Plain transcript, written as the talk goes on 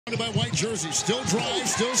By white jersey, still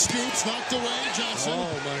drives, still scoops, knocked away. Johnson.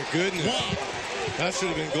 Oh my goodness! Wow. That should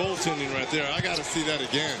have been goaltending right there. I got to see that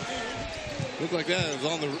again. Looked like that was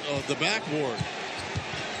on the backboard.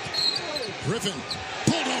 Griffin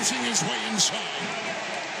bulldozing his way inside.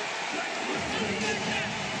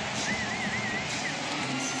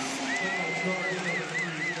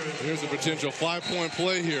 Here's a potential 5-point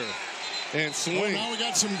play here, and swing. Now we've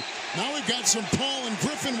got some Paul and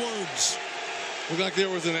Griffin words. Looked like there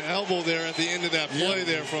was an elbow there at the end of that play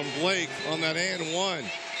there from Blake on that and one.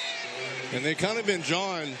 And they kind of been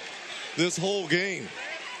jawing this whole game.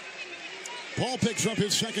 Paul picks up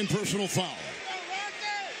his second personal foul.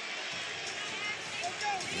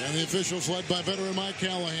 And the officials, led by veteran Mike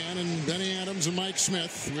Callahan and Benny Adams and Mike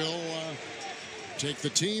Smith, will take the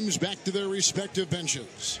teams back to their respective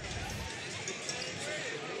benches.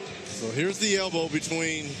 So here's the elbow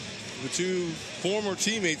between the two former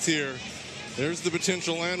teammates here. There's the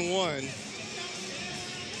potential and one.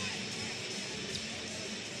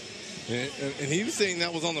 And he was saying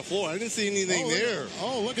that was on the floor. I didn't see anything there.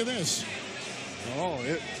 Look at this.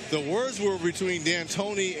 The words were between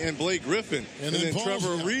D'Antoni and Blake Griffin. And then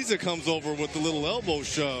Trevor Ariza comes over with the little elbow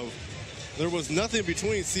shove. There was nothing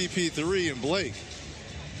between CP3 and Blake.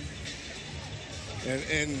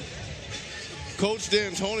 And Coach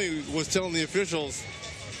D'Antoni was telling the officials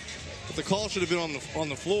that the call should have been on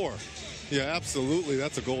the floor. Yeah, absolutely.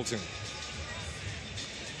 That's a goaltend.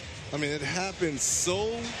 I mean, it happened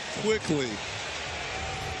so quickly.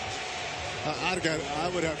 I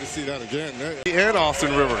would have to see that again. And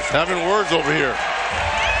Austin Rivers having words over here.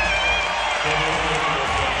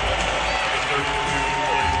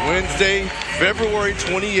 Wednesday, February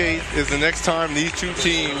 28th is the next time these two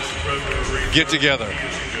teams get together.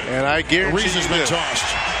 And I guarantee you this,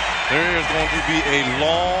 there is going to be a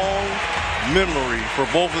long memory for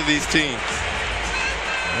both of these teams.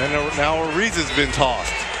 And now Ariza's been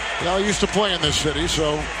tossed. Well, he used to play in this city,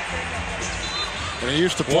 so. And he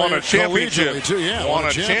used to play won a championship too. Yeah, won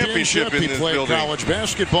a championship in he this played building. College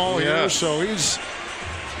basketball here, so he's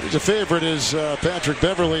a favorite. As Patrick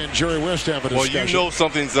Beverly and Jerry West have a discussion. Well, you know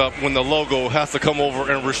something's up when the logo has to come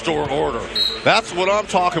over and restore order. That's what I'm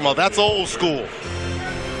talking about. That's old school.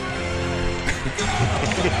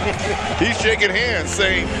 He's shaking hands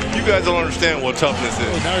saying, you guys don't understand what toughness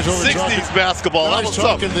is. 60s basketball, that was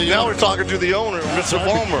tough. Now we're talking to the owner, Mr.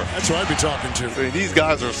 Palmer. That's what I'd be talking to. Saying, these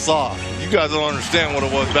guys are soft. You guys don't understand what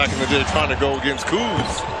it was back in the day trying to go against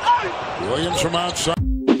Coos. Williams from outside.